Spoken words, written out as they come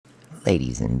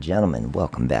Ladies and gentlemen,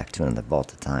 welcome back to another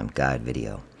Vault of Time guide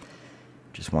video.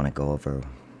 Just want to go over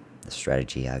the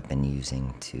strategy I've been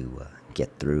using to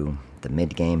get through the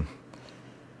mid game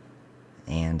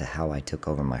and how I took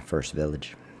over my first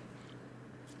village.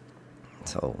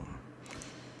 So,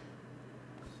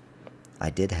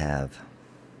 I did have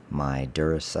my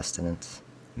Durus Sustenance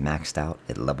maxed out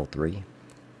at level 3,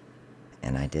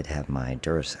 and I did have my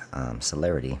Durus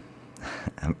Celerity.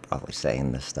 I'm probably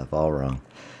saying this stuff all wrong.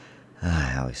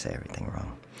 I always say everything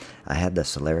wrong. I had the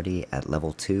Celerity at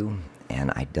level 2,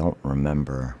 and I don't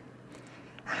remember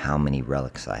how many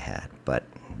relics I had, but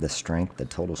the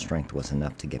total strength was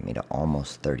enough to get me to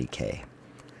almost 30k.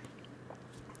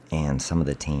 And some of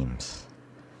the teams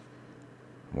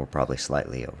were probably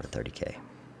slightly over 30k.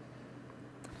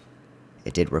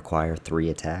 It did require 3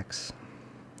 attacks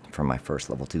from my first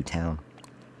level 2 town.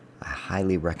 I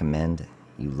highly recommend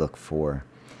you look for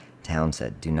towns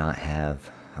that do not have,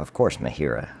 of course,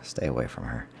 Mahira. Stay away from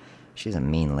her. She's a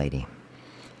mean lady.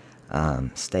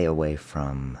 Stay away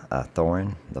from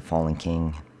Thorin, the Fallen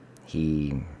King.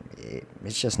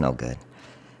 It's just no good.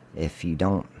 If he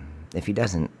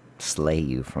doesn't slay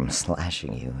you from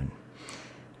slashing you and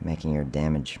making your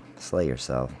damage slay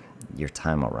yourself, your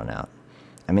time will run out.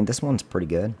 I mean, this one's pretty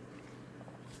good.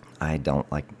 I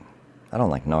don't like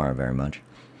Nara very much.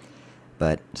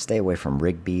 But stay away from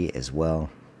Rigby as well.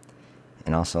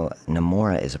 And also,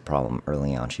 Namora is a problem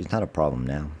early on. She's not a problem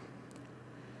now.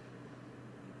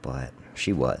 But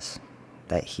she was.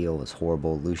 That heal was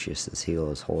horrible. Lucius's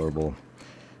heal is horrible.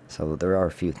 So there are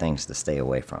a few things to stay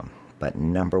away from. But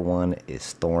number 1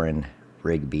 is Thorin,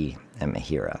 Rigby, and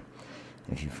Mahira.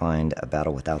 If you find a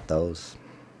battle without those,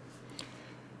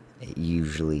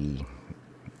 usually,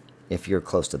 if you're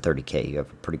close to 30k, you have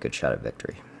a pretty good shot at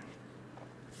victory.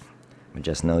 But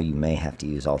just know you may have to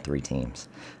use all 3 teams.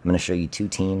 I'm going to show you 2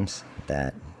 teams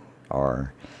that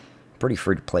are pretty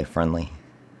free-to-play friendly.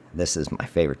 This is my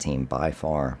favorite team by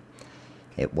far.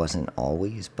 It wasn't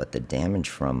always, but the damage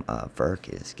from Verk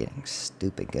is getting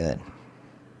stupid good.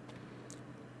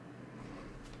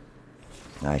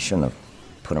 I shouldn't have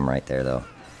put him right there, though.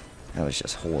 That was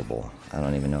just horrible. I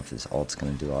don't even know if his ult's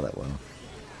going to do all that well.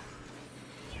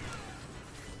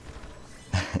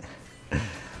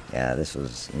 Yeah, this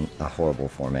was a horrible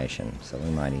formation, so we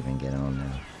might even get on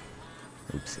now.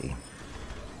 Oopsie.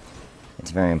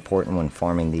 It's very important when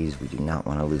farming these, we do not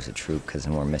want to lose a troop, because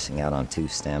then we're missing out on 2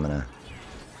 stamina.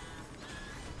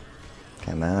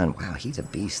 Come on. Wow, he's a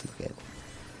beast. Look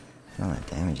at all that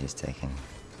damage he's taking.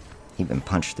 He's been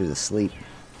punched through the sleep.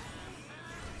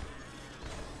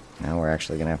 Now we're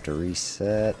actually going to have to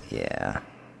reset. Yeah.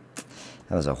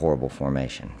 That was a horrible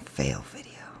formation. Fail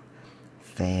video.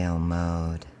 Fail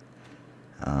mode.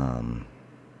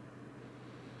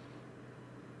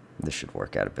 This should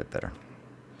work out a bit better.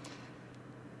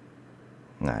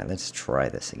 Alright, let's try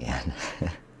this again.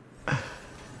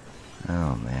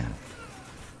 Oh, man.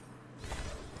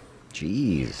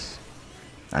 Jeez.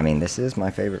 I mean, this is my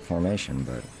favorite formation,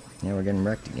 but yeah, we're getting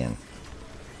wrecked again.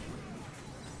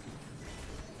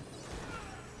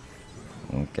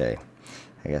 Okay.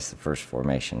 I guess the first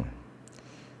formation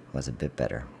was a bit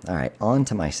better. Alright, on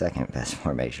to my second best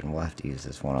formation. We'll have to use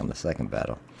this one on the second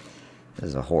battle. This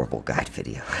is a horrible guide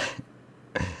video.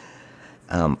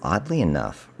 Oddly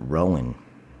enough, Rowan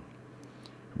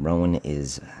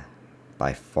is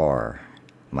by far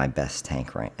my best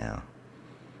tank right now.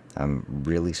 I'm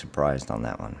really surprised on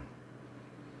that one.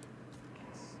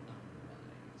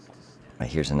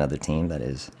 Here's another team that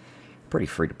is pretty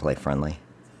free-to-play friendly.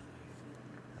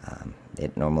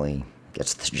 It normally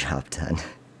gets the job done.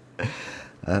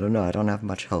 I don't know, I don't have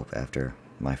much hope after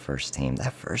my first team.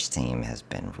 That first team has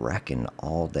been wrecking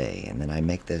all day, and then I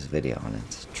make this video and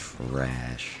it's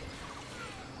trash.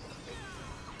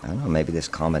 I don't know, maybe this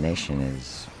combination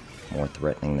is more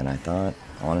threatening than I thought.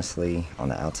 Honestly, on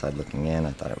the outside looking in,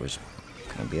 I thought it was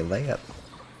going to be a layup.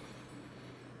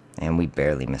 And we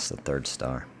barely missed the 3rd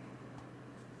star.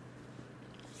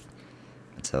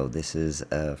 So this is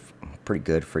a pretty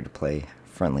good free-to-play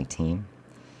friendly team.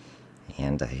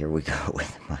 And here we go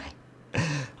with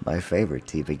my favorite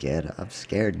team again. I'm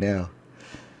scared now.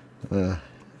 Oh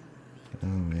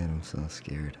man, I'm so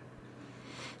scared.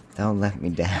 Don't let me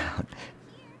down.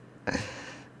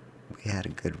 We had a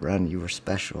good run. You were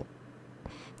special.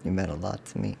 You meant a lot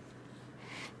to me.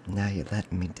 Now you're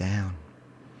letting me down.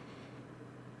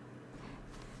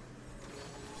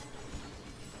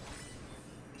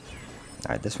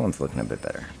 Alright, this one's looking a bit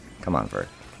better. Come on, Vert.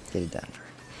 Get it done, Vert.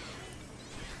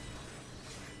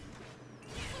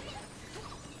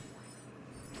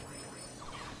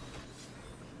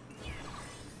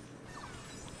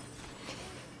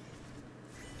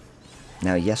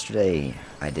 Now, yesterday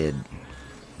I did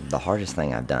the hardest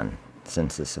thing I've done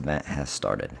since this event has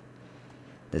started.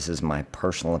 This is my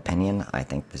personal opinion. I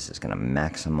think this is going to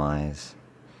maximize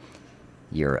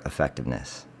your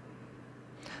effectiveness.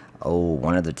 Oh,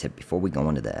 one other tip before we go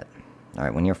into that.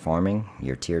 Alright, when you're farming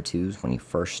your tier 2s, when you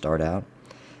first start out,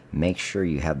 make sure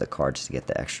you have the cards to get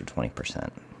the extra 20%.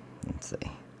 Let's see.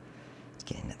 Let's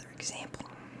get another example.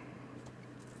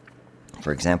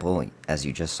 For example, as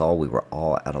you just saw, we were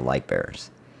all out of light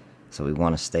bearers. So we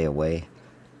want to stay away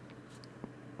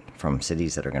from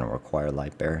cities that are going to require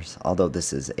light bearers, although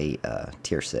this is a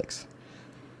tier 6.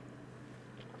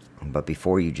 But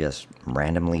before you just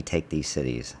randomly take these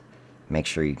cities, make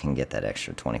sure you can get that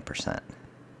extra 20%.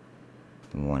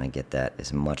 We want to get that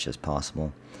as much as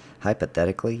possible.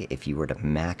 Hypothetically, if you were to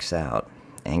max out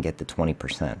and get the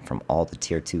 20% from all the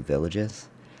tier 2 villages,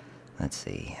 let's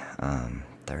see,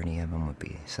 30 of them would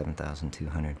be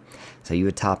 7,200. So you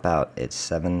would top out at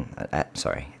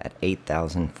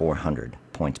 8,400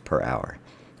 points per hour,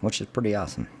 which is pretty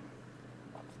awesome.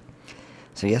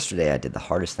 So yesterday I did the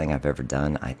hardest thing I've ever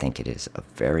done. I think it is a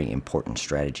very important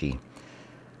strategy.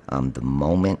 The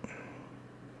moment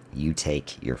you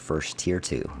take your first tier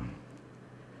 2,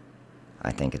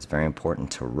 I think it's very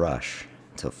important to rush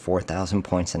to 4,000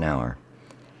 points an hour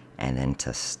and then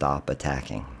to stop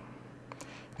attacking.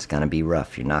 It's going to be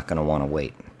rough. You're not going to want to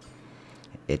wait.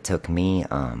 It took me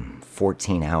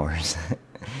 14 hours.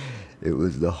 It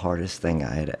was the hardest thing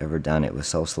I had ever done. It was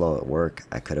so slow at work.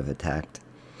 I could have attacked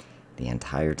the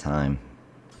entire time.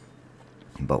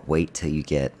 But wait till you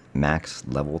get max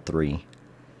level 3,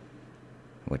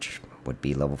 which would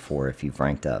be level 4 if you've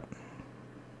ranked up,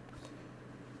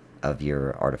 of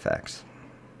your artifacts.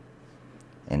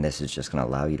 And this is just going to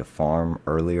allow you to farm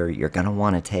earlier. You're going to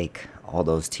want to take all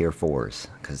those tier 4s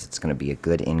because it's going to be a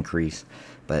good increase,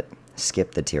 but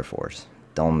skip the tier 4s.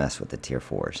 Don't mess with the tier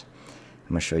 4s. I'm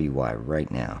going to show you why right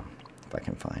now, if I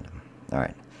can find them.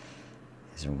 Alright,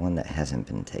 is there one that hasn't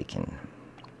been taken?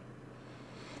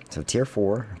 So tier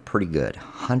 4, pretty good.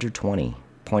 120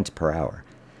 points per hour.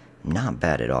 Not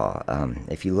bad at all.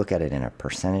 If you look at it in a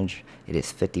percentage, it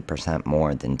is 50%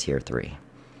 more than tier 3.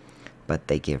 But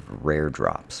they give rare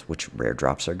drops, which rare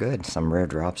drops are good. Some rare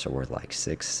drops are worth like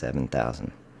 6,000,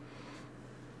 7,000.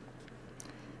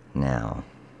 Now,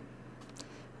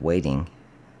 waiting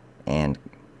and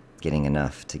getting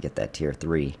enough to get that tier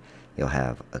 3, you'll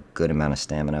have a good amount of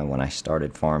stamina. When I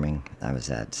started farming, I was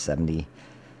at 70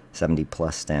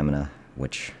 plus stamina,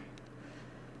 which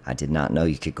I did not know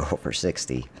you could go over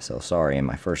 60. So sorry, in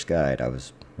my first guide, I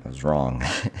was wrong.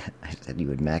 I said you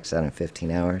would max out in 15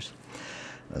 hours.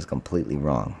 I was completely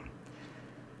wrong.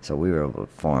 So we were able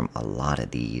to farm a lot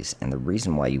of these, and the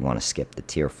reason why you want to skip the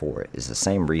tier 4 is the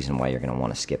same reason why you're going to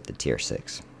want to skip the tier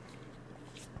 6.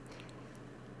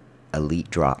 Elite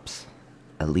drops.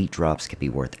 Elite drops could be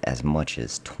worth as much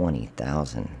as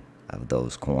 20,000 of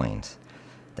those coins.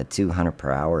 The 200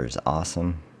 per hour is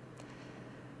awesome,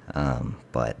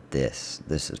 but this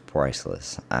is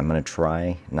priceless. I'm going to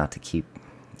try not to keep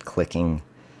clicking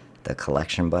the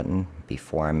collection button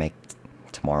before I make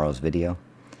tomorrow's video,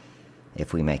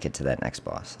 if we make it to that next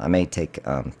boss. I may take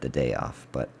the day off,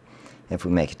 but if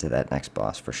we make it to that next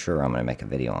boss, for sure I'm going to make a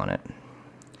video on it.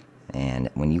 And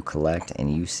when you collect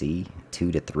and you see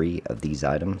 2 to 3 of these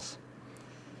items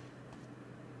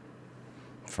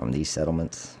from these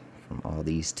settlements, from all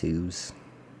these 2s,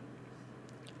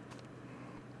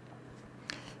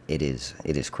 it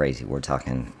is crazy. We're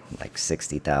talking like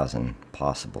 60,000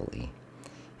 possibly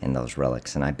in those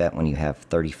relics, and I bet when you have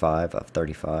 35 of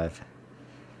 35,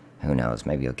 who knows,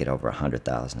 maybe you'll get over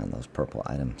 100,000 in those purple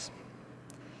items.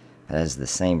 That is the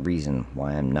same reason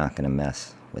why I'm not going to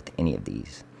mess with any of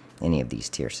these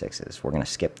tier 6s. We're going to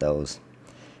skip those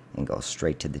and go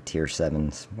straight to the tier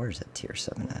 7s. Where's the tier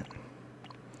 7 at?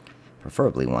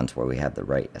 Preferably ones where we have the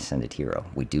right ascended hero.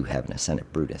 We do have an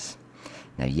ascended Brutus.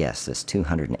 Now yes, this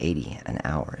 280 an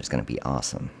hour is going to be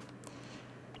awesome,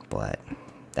 but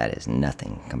that is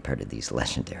nothing compared to these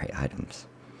legendary items.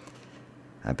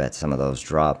 I bet some of those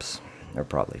drops are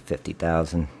probably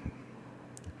 50,000.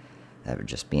 That would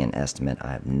just be an estimate.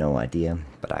 I have no idea,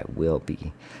 but I will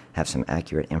have some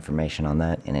accurate information on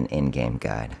that in an in-game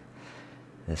guide.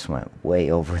 This went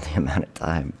way over the amount of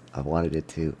time I wanted it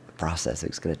to. The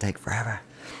processing's going to take forever.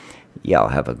 Y'all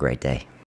have a great day.